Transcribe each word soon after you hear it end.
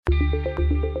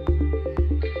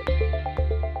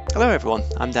Hello, everyone.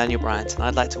 I'm Daniel Bryant, and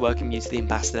I'd like to welcome you to the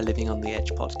Ambassador Living on the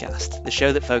Edge podcast, the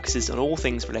show that focuses on all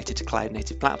things related to cloud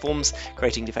native platforms,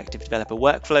 creating effective developer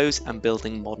workflows, and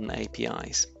building modern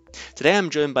APIs. Today I'm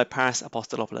joined by Paris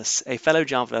Apostolopoulos, a fellow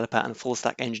Java developer and full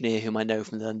stack engineer whom I know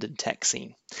from the London tech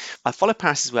scene. I've followed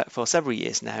Paris's work for several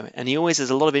years now, and he always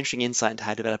has a lot of interesting insight into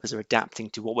how developers are adapting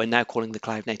to what we're now calling the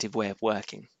cloud native way of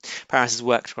working. Paris has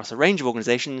worked across a range of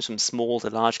organizations from small to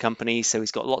large companies, so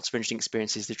he's got lots of interesting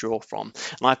experiences to draw from.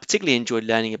 And I've particularly enjoyed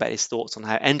learning about his thoughts on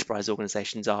how enterprise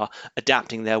organizations are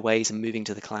adapting their ways and moving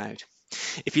to the cloud.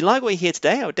 If you like what you hear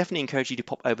today, I would definitely encourage you to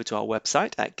pop over to our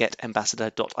website at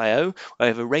getambassador.io, where we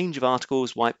have a range of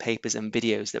articles, white papers, and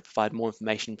videos that provide more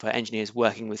information for engineers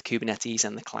working with Kubernetes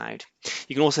and the cloud.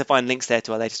 You can also find links there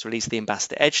to our latest release of the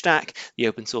Ambassador Edge Stack, the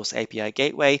open source API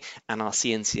Gateway, and our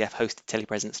CNCF hosted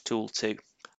telepresence tool too.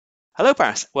 Hello,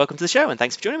 Paris. Welcome to the show, and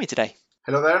thanks for joining me today.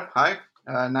 Hello there. Hi.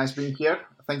 Nice being here.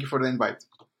 Thank you for the invite.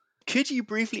 Could you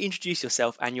briefly introduce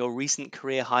yourself and your recent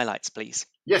career highlights, please?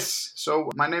 Yes. So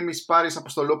my name is Paris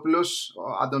Apostolopoulos.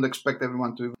 I don't expect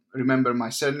everyone to remember my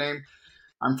surname.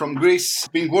 I'm from Greece.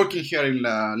 Been working here in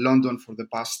London for the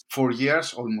past 4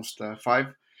 years, almost 5.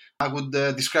 I would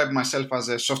describe myself as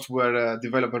a software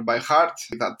developer by heart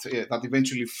that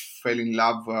eventually fell in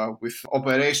love with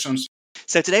operations.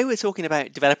 So today we're talking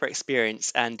about developer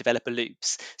experience and developer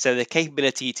loops. So the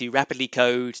capability to rapidly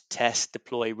code, test,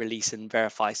 deploy, release, and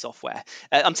verify software.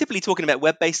 I'm typically talking about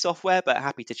web-based software, but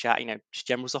happy to chat, just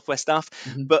general software stuff.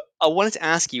 Mm-hmm. But I wanted to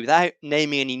ask you, without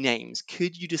naming any names,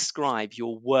 could you describe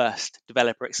your worst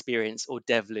developer experience or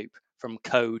dev loop from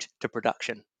code to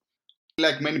production?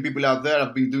 Like many people out there,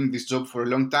 I've been doing this job for a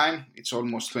long time. It's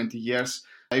almost 20 years.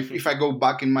 If I go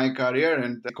back in my career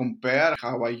and compare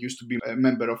how I used to be a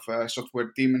member of a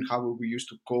software team and how we used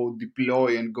to code,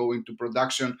 deploy, and go into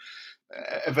production,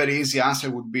 a very easy answer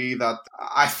would be that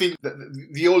I think that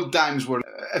the old times were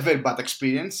a very bad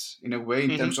experience in a way,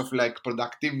 in terms of like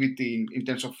productivity, in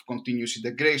terms of continuous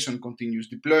integration, continuous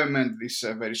deployment, this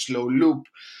very slow loop,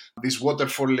 this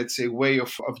waterfall, let's say, way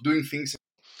of doing things.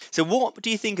 So what do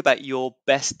you think about your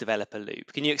best developer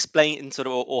loop? Can you explain and sort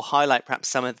of or highlight perhaps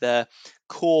some of the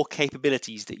core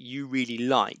capabilities that you really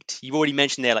liked? You've already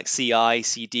mentioned there like CI,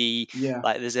 CD, Yeah.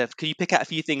 could you pick out a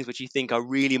few things which you think are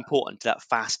really important to that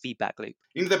fast feedback loop?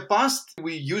 In the past,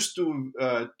 we used to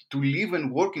live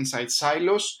and work inside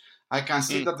silos. I can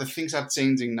see Mm, that the things are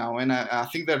changing now, and I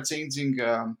think they're changing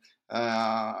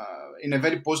in a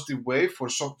very positive way for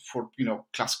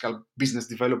classical business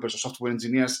developers or software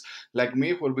engineers like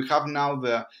me, where we have now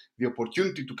the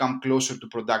opportunity to come closer to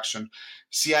production.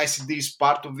 CI/CD is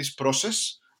part of this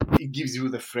process. It gives you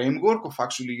the framework of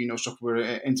actually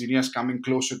software engineers coming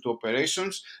closer to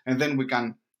operations, and then we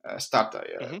can start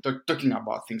talking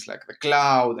about things like the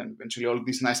cloud and eventually all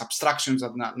these nice abstractions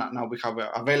that now we have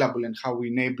available, and how we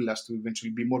enable us to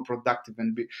eventually be more productive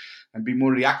and be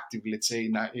more reactive, let's say,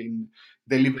 in mm.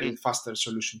 delivering faster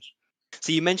solutions.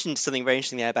 So you mentioned something very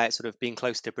interesting there about sort of being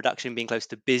close to production, being close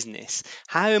to business.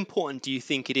 How important do you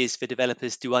think it is for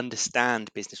developers to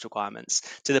understand business requirements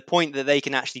to the point that they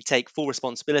can actually take full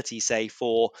responsibility, say,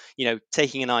 for,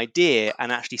 taking an idea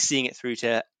and actually seeing it through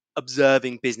to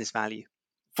observing business value?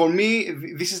 For me,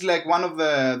 this is like one of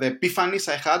the epiphanies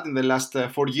I had in the last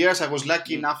 4 years. I was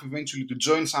lucky Mm, enough eventually to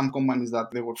join some companies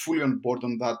that they were fully on board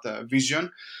on that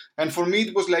vision. And for me,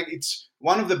 it was like it's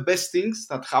one of the best things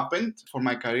that happened for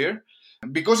my career,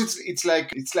 because it's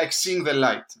like seeing the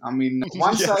light. I mean,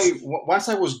 yes. once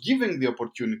I was given the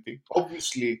opportunity,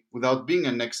 obviously without being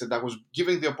an expert, I was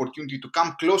given the opportunity to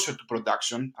come closer to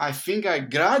production. I think I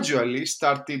gradually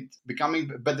started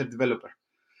becoming a better developer.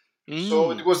 So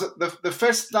Mm, it was the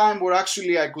first time where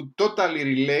actually I could totally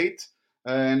relate,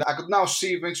 and I could now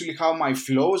see eventually how my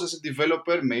flows as a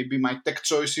developer, maybe my tech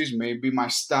choices, maybe my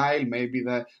style, maybe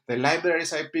the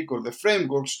libraries I pick or the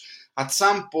frameworks, at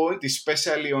some point,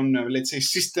 especially on, let's say,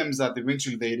 systems that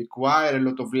eventually they require a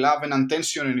lot of love and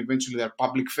attention and eventually they're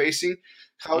public facing,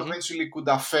 how hmm eventually could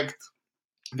affect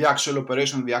the actual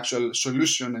operation, the actual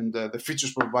solution, and the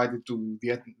features provided to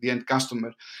the end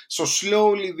customer. So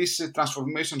slowly this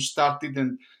transformation started,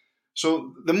 and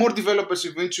so the more developers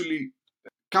eventually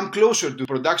come closer to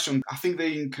production, I think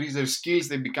they increase their skills,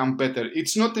 they become better.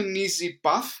 It's not an easy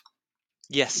path.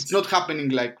 Yes. It's not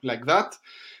happening like that,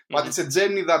 but hmm it's a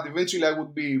journey that eventually I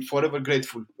would be forever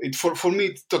grateful. For me,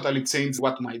 it totally changed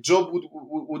what my job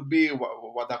would be,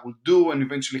 what I would do, and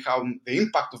eventually how the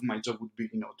impact of my job would be,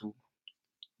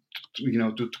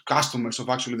 to customers of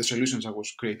actually the solutions I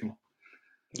was creating.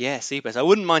 Yeah, super. So I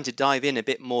wouldn't mind to dive in a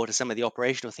bit more to some of the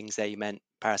operational things there you meant,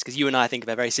 Paris, because you and I think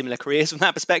of very similar careers from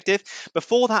that perspective.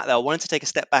 Before that, though, I wanted to take a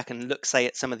step back and look, say,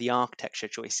 at some of the architecture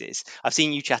choices. I've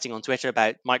seen you chatting on Twitter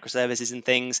about microservices and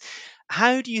things.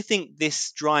 How do you think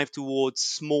this drive towards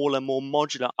smaller, more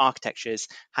modular architectures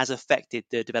has affected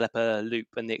the developer loop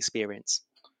and the experience?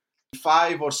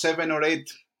 5 or 7 or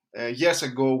 8 years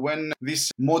ago, when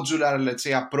this modular, let's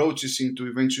say, approaches into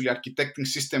eventually architecting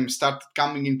systems started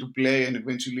coming into play, and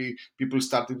eventually people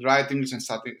started writing and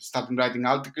started writing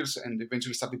articles and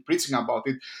eventually started preaching about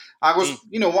it. I was,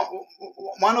 Mm,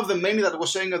 one of the many that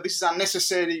was saying that this is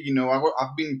unnecessary.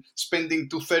 I've been spending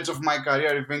 2/3 of my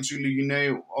career eventually,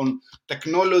 on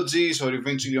technologies or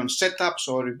eventually on setups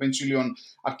or eventually on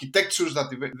architectures that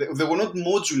they were not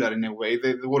modular in a way.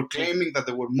 They were mm, claiming that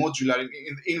they were modular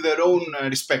in their own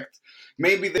respect.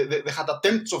 Maybe they had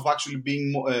attempts of actually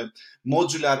being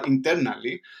modular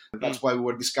internally. mm. That's why we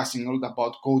were discussing a lot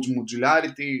about code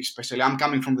modularity. Especially, I'm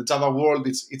coming from the Java world.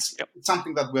 It's Yep.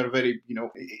 something that we're very,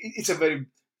 it's a very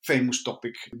famous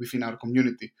topic within our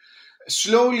community.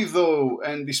 Slowly, though,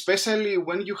 and especially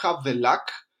when you have the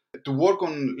luck to work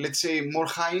on, let's say, more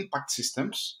high impact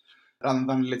systems rather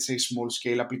than, let's say, small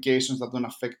scale applications that don't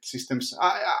affect systems,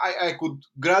 I could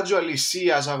gradually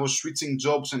see as I was switching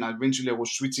jobs and eventually I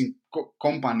was switching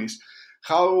companies,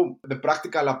 how the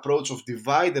practical approach of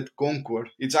divide and conquer,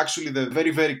 it's actually the very,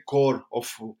 very core of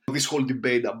this whole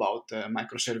debate about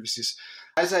microservices.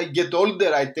 As I get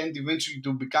older, I tend eventually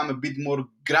to become a bit more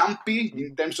grumpy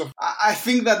in terms of, I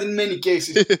think that in many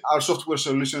cases, our software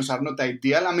solutions are not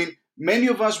ideal. I mean, many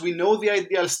of us, we know the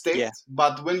ideal state, Yeah.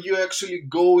 but when you actually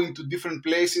go into different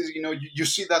places, you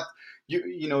see that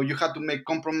you had to make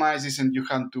compromises and you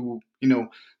had to,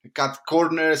 cut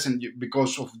corners and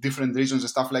because of different reasons and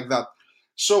stuff like that.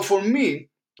 So for me,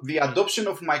 the Mm, adoption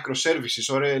of microservices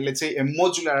or let's say a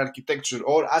modular architecture,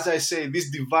 or as I say,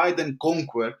 this divide and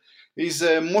conquer, is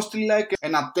mostly like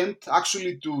an attempt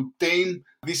actually to tame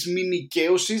these mini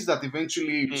chaoses that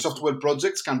eventually mm. software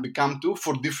projects can become to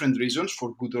for different reasons,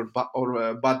 for good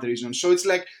or bad reasons. So it's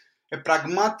like a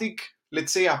pragmatic,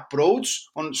 let's say, approach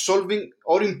on solving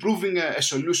or improving a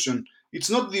solution. It's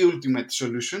not the ultimate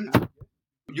solution.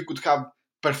 You could have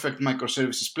perfect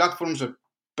microservices platforms or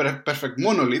perfect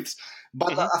monoliths,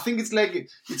 but Mhm. I think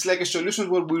it's like a solution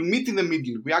where we meet in the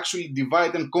middle. We actually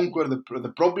divide and conquer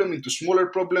the problem into smaller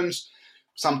problems.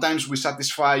 Sometimes we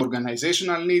satisfy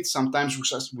organizational needs, sometimes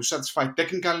we satisfy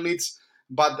technical needs,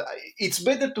 but it's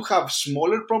better to have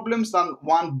smaller problems than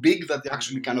one big that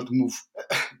actually cannot move.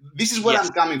 This is where I'm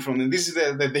Yes. coming from, and this is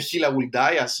the hill I will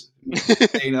die, as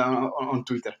saying on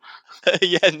Twitter.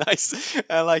 Yeah, nice.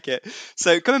 I like it.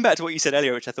 So coming back to what you said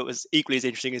earlier, which I thought was equally as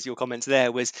interesting as your comments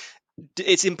there, was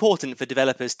it's important for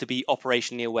developers to be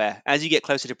operationally aware. As you get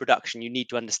closer to production, you need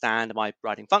to understand, am I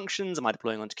writing functions? Am I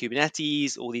deploying onto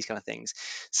Kubernetes? All these kind of things.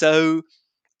 So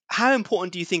how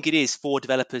important do you think it is for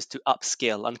developers to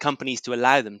upskill and companies to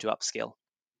allow them to upskill?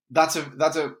 That's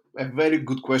a very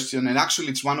good question, and actually,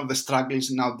 it's one of the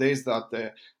struggles nowadays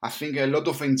that I think a lot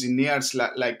of engineers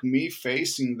like me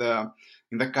face in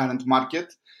the current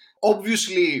market.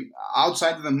 Obviously,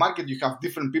 outside of the market, you have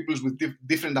different people with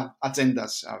different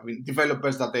agendas. I mean,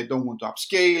 developers that they don't want to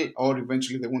upscale, or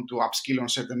eventually they want to upskill on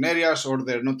certain areas, or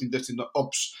they're not interested in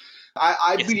ops.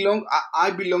 I Yes. belong.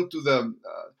 I belong to the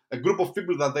a group of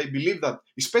people that they believe that,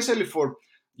 especially for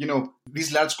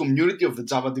this large community of the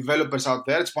Java developers out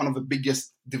there. It's one of the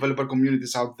biggest developer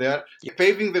communities out there. Yeah.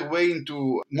 Paving the way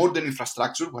into modern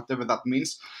infrastructure, whatever that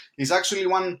means, is actually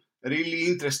one really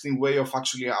interesting way of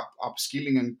actually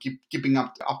upskilling and keeping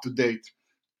up to date.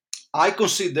 I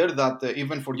consider that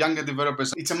even for younger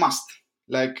developers, it's a must.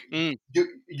 Like Mm,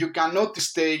 you cannot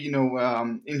stay,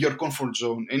 in your comfort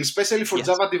zone, and especially for yes.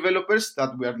 Java developers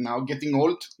that we are now getting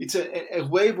old, it's a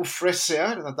wave of fresh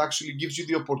air that actually gives you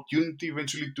the opportunity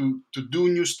eventually to do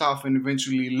new stuff and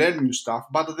eventually learn new stuff,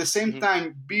 but at the same Hmm.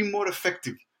 time be more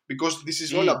effective. Because this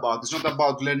is all Mm, about. It's not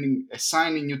about learning,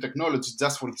 assigning new technology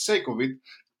just for the sake of it.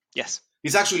 yes.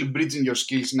 It's actually bridging your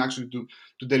skills and actually to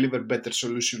deliver better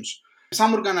solutions.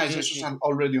 Some organizations Hmm. are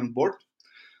already on board.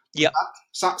 Yep.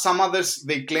 Some others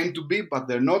they claim to be, but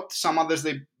they're not. Some others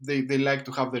they like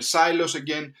to have their silos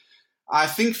again. I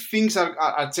think things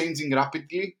are changing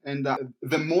rapidly, and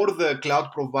the more the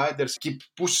cloud providers keep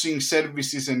pushing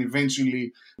services and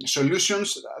eventually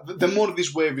solutions, the more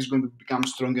this wave is going to become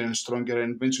stronger and stronger,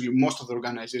 and eventually most of the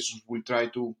organizations will try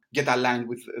to get aligned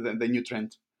with the new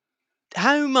trend.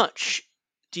 How much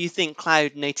do you think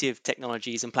cloud native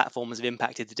technologies and platforms have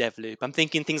impacted the dev loop? I'm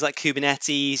thinking things like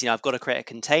Kubernetes. I've got to create a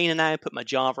container now, put my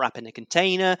Java app in a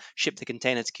container, ship the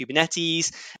container to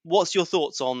Kubernetes. What's your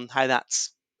thoughts on how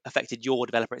that's affected your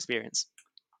developer experience?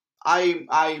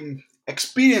 I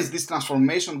experienced this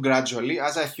transformation gradually,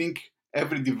 as I think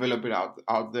every developer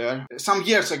out there. Some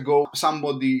years ago,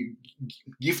 somebody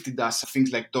gifted us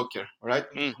things like Docker, right?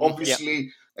 Yeah.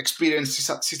 Obviously, experienced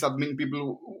sysadmin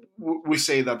people will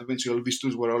say that eventually these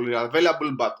tools were already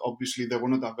available, but obviously they were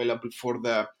not available for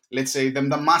the, let's say, the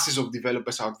masses of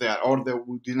developers out there, or they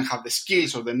didn't have the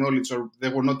skills or the knowledge, or they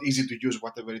were not easy to use,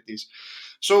 whatever it is.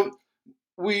 So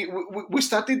we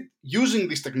started using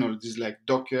these technologies like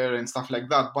Docker and stuff like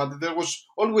that, but there was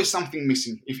always something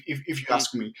missing, if you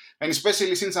ask me. And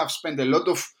especially since I've spent a lot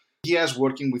of years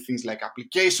working with things like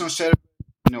application servers,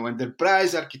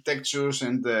 enterprise architectures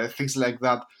and things like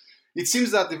that, it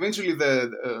seems that eventually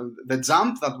the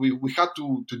jump that we had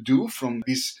to do from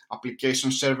this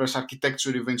application servers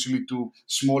architecture eventually to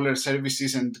smaller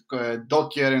services and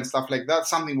Docker and stuff like that,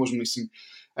 something was missing.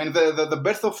 And the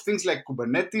birth of things like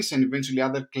Kubernetes and eventually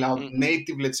other cloud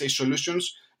native, let's say,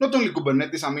 solutions, not only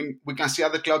Kubernetes, I mean, we can see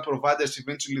other cloud providers,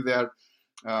 eventually they are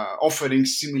offering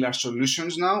similar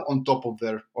solutions now on top of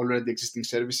their already existing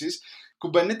services.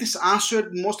 Kubernetes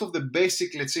answered most of the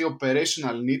basic, let's say,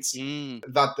 operational needs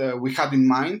that we had in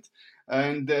mind,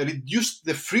 and reduced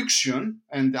the friction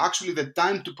and actually the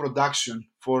time to production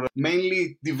for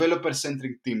mainly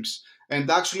developer-centric teams. And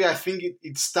actually, I think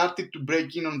it started to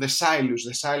break in on the silos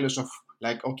of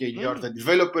like, okay, you're the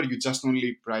developer, you just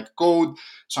only write code,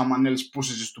 someone else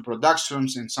pushes it to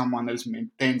productions, and someone else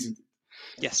maintains it.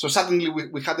 Yes. So suddenly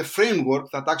we had a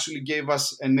framework that actually gave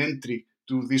us an entry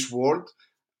to this world,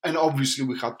 and obviously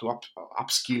we had to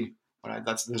upskill. Right,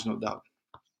 there's no doubt.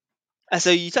 So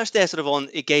you touched there sort of on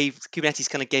Kubernetes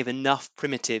kind of gave enough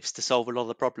primitives to solve a lot of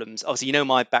the problems. Obviously,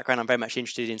 my background, I'm very much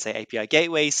interested in, say, API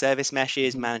gateways, service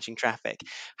meshes, managing traffic.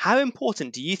 How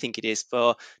important do you think it is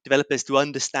for developers to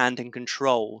understand and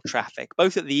control traffic,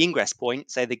 both at the ingress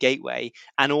point, say the gateway,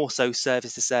 and also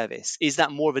service to service? Is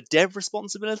that more of a dev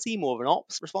responsibility, more of an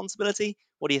ops responsibility?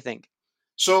 What do you think?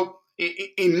 So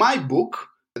in my book,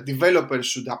 developers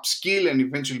should upskill and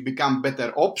eventually become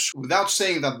better ops, without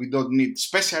saying that we don't need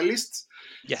specialists.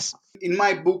 Yes. In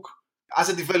my book, as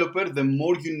a developer, the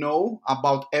more you know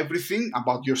about everything,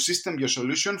 about your system, your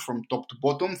solution, from top to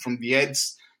bottom, from the edge,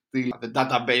 the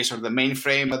database or the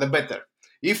mainframe, the better.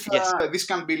 If this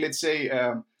can be, let's say,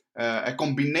 a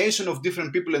combination of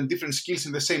different people and different skills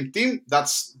in the same team,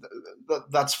 that's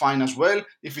fine as well.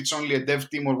 If it's only a dev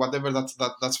team or whatever,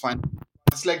 that's fine.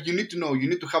 It's like you need to know, you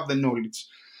need to have the knowledge.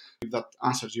 If that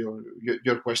answers your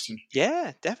question.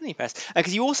 Yeah, definitely, Press.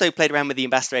 Because you also played around with the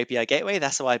Ambassador API Gateway.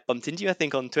 That's how I bumped into you, I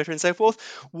think, on Twitter and so forth.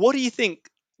 What do you think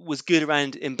was good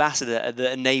around Ambassador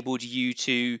that enabled you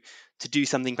to do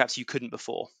something perhaps you couldn't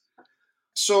before?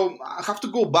 So I have to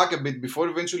go back a bit before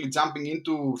eventually jumping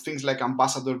into things like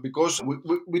Ambassador, because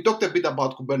we talked a bit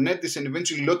about Kubernetes, and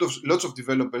eventually lots of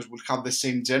developers will have the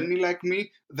same journey like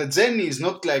me. The journey is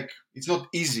it's not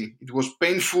easy. It was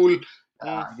painful.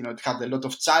 It had a lot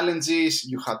of challenges.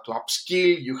 You had to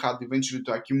upskill. You had eventually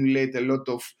to accumulate a lot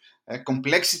of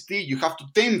complexity. You have to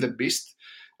tame the beast.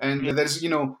 And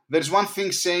there's one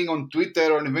thing saying on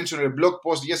Twitter or eventually a blog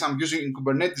post, yes, I'm using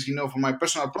Kubernetes, for my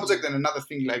personal project, and another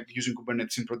thing like using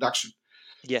Kubernetes in production.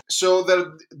 Yeah. So there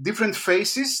are different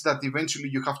phases that eventually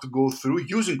you have to go through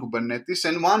using Kubernetes,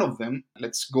 and one of them,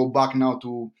 let's go back now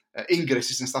to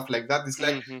ingresses and stuff like that. It's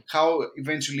like how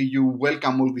eventually you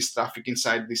welcome all this traffic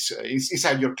inside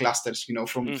your clusters,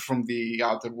 from the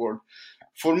outer world.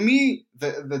 For me,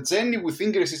 the journey with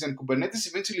ingresses and Kubernetes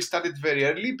eventually started very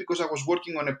early because I was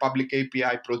working on a public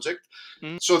API project.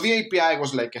 So the API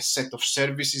was like a set of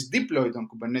services deployed on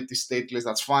Kubernetes stateless,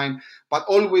 that's fine. But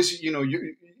always,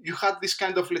 you had this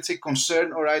kind of, let's say,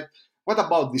 concern, all right, what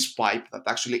about this pipe that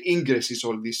actually ingresses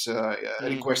all these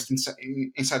requests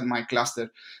inside my cluster?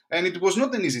 And it was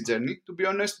not an easy journey, to be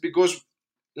honest, because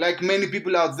like many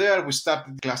people out there, we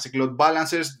started classic load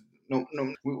balancers.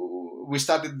 We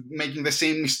started making the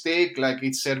same mistake, like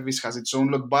each service has its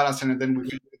own load balancer, and then we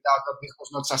figured out that this was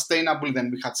not sustainable.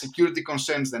 Then we had security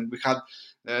concerns, then we had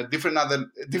different other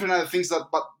things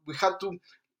but we had to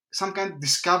some kind of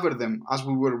discover them as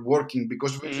we were working,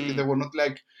 because eventually they were not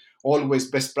like always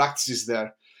best practices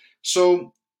there.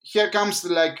 So here comes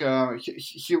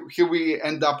here we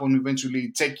end up on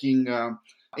eventually checking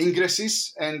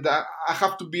ingresses, and I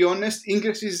have to be honest,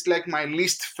 ingresses is like my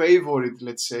least favorite,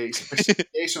 let's say,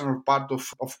 specification or part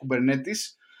of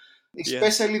Kubernetes,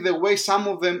 especially the way some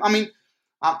of them, I mean,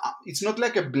 it's not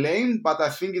like a blame, but I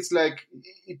think it's like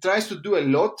it tries to do a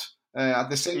lot, at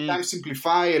the same time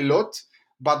simplify a lot,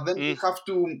 but then you have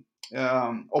to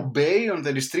obey on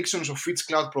the restrictions of each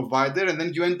cloud provider, and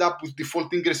then you end up with default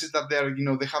ingresses that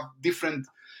they have different,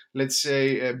 let's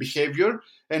say, behavior.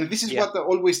 And this is Yeah. what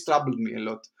always troubled me a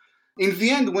lot. In the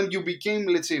end, when you became,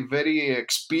 let's say, very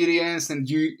experienced and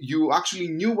you actually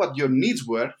knew what your needs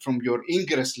were from your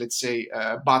Ingress, let's say,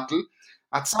 battle,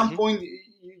 at some point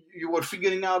you were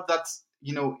figuring out that,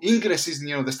 ingresses,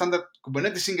 the standard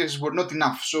Kubernetes ingresses were not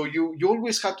enough. So you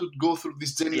always had to go through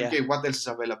this journey, Yeah. okay, what else is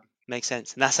available? Makes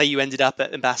sense. And that's how you ended up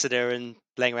at Ambassador and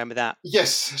playing around with that.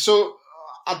 Yes. So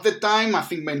at the time, I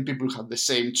think many people had the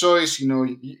same choice.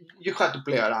 You had to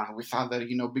play around with other,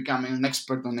 becoming an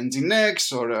expert on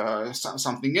Nginx or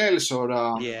something else, or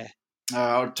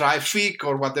try Fig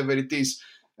or whatever it is.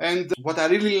 And what I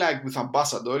really liked with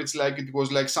Ambassador, it's like it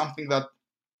was like something that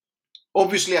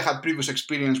obviously I had previous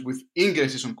experience with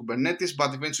ingresses on Kubernetes,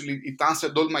 but eventually it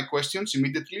answered all my questions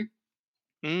immediately.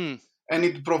 And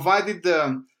it provided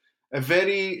a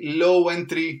very low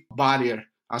entry barrier,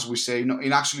 as we say,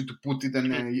 in actually to put it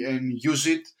and use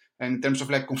it, and in terms of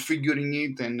like configuring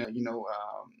it and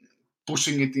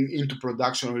pushing it into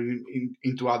production or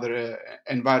into other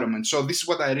environments. So this is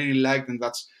what I really liked, and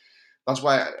that's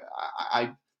why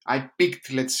I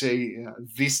picked, let's say,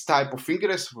 this type of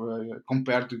ingress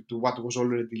compared to what was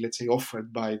already, let's say,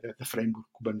 offered by the framework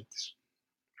Kubernetes.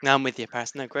 Now I'm with you,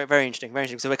 Paris. No, great, very interesting, very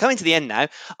interesting. So we're coming to the end now.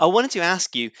 I wanted to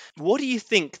ask you, what do you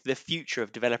think the future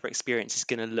of developer experience is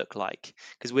going to look like?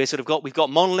 Because we've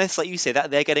got monoliths, like you say, that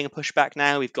they're getting a pushback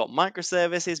now. We've got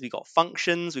microservices, we've got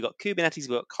functions, we've got Kubernetes,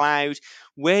 we've got cloud.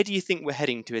 Where do you think we're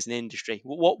heading to as an industry?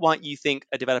 What might you think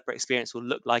a developer experience will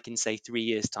look like in, say, 3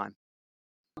 years' time?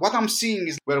 What I'm seeing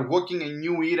is we're walking a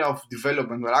new era of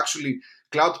development where actually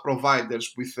cloud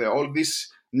providers with all these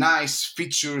nice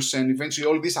features and eventually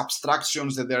all these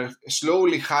abstractions that they're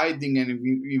slowly hiding, and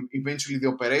eventually the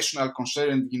operational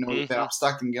concern, they're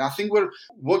abstracting. And I think we're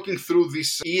walking through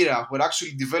this era where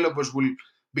actually developers will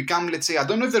become, let's say, I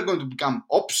don't know if they're going to become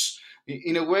ops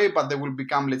in a way, but they will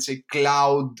become, let's say,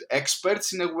 cloud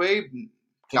experts in a way,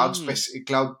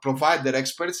 cloud provider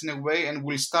experts in a way, and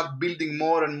will start building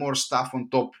more and more stuff on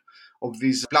top of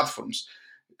these platforms.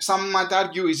 Some might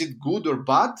argue, is it good or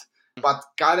bad? But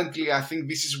currently, I think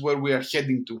this is where we are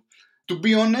heading to. To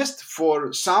be honest,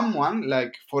 for someone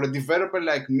for a developer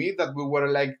like me, that we were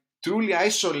like truly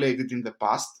isolated in the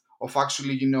past of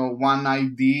actually, one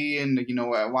ID and,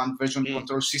 one version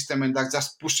control system, and that's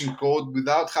just pushing code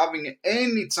without having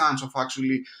any chance of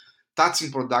actually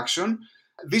touching production.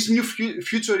 This new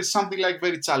future is something like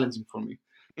very challenging for me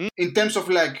in terms of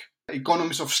like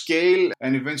economies of scale,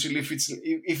 and eventually if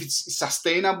it's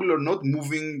sustainable or not,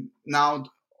 moving now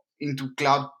into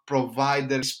cloud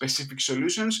provider specific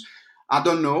solutions. I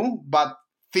don't know, but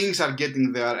things are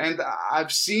getting there. And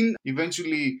I've seen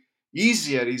eventually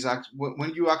easier is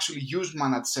when you actually use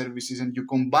managed services and you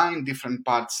combine different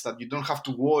parts, that you don't have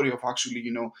to worry of actually,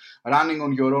 running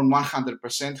on your own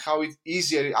 100%, how it's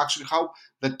easier, actually how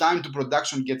the time to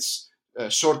production gets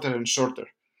shorter and shorter.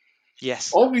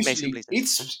 Yes. Obviously,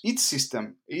 each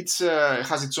system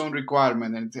has its own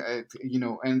requirement, and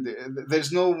and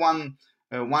there's no one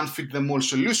fit them all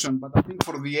solution. But I think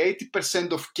for the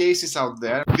 80% of cases out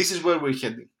there, this is where we're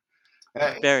heading.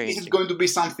 Is it going to be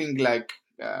something like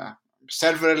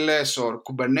serverless or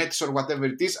Kubernetes or whatever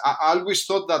it is? I always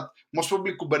thought that most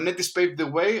probably Kubernetes paved the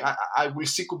way. I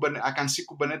can see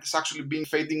Kubernetes actually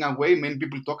fading away. Many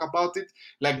people talk about it,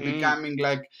 becoming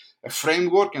like a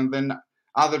framework, and then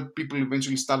other people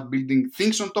eventually start building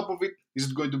things on top of it. Is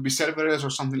it going to be serverless or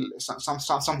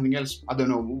something else? I don't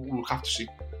know. We'll have to see.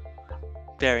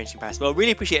 Very interesting, Paris. Well,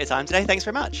 really appreciate your time today. Thanks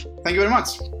very much. Thank you very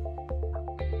much.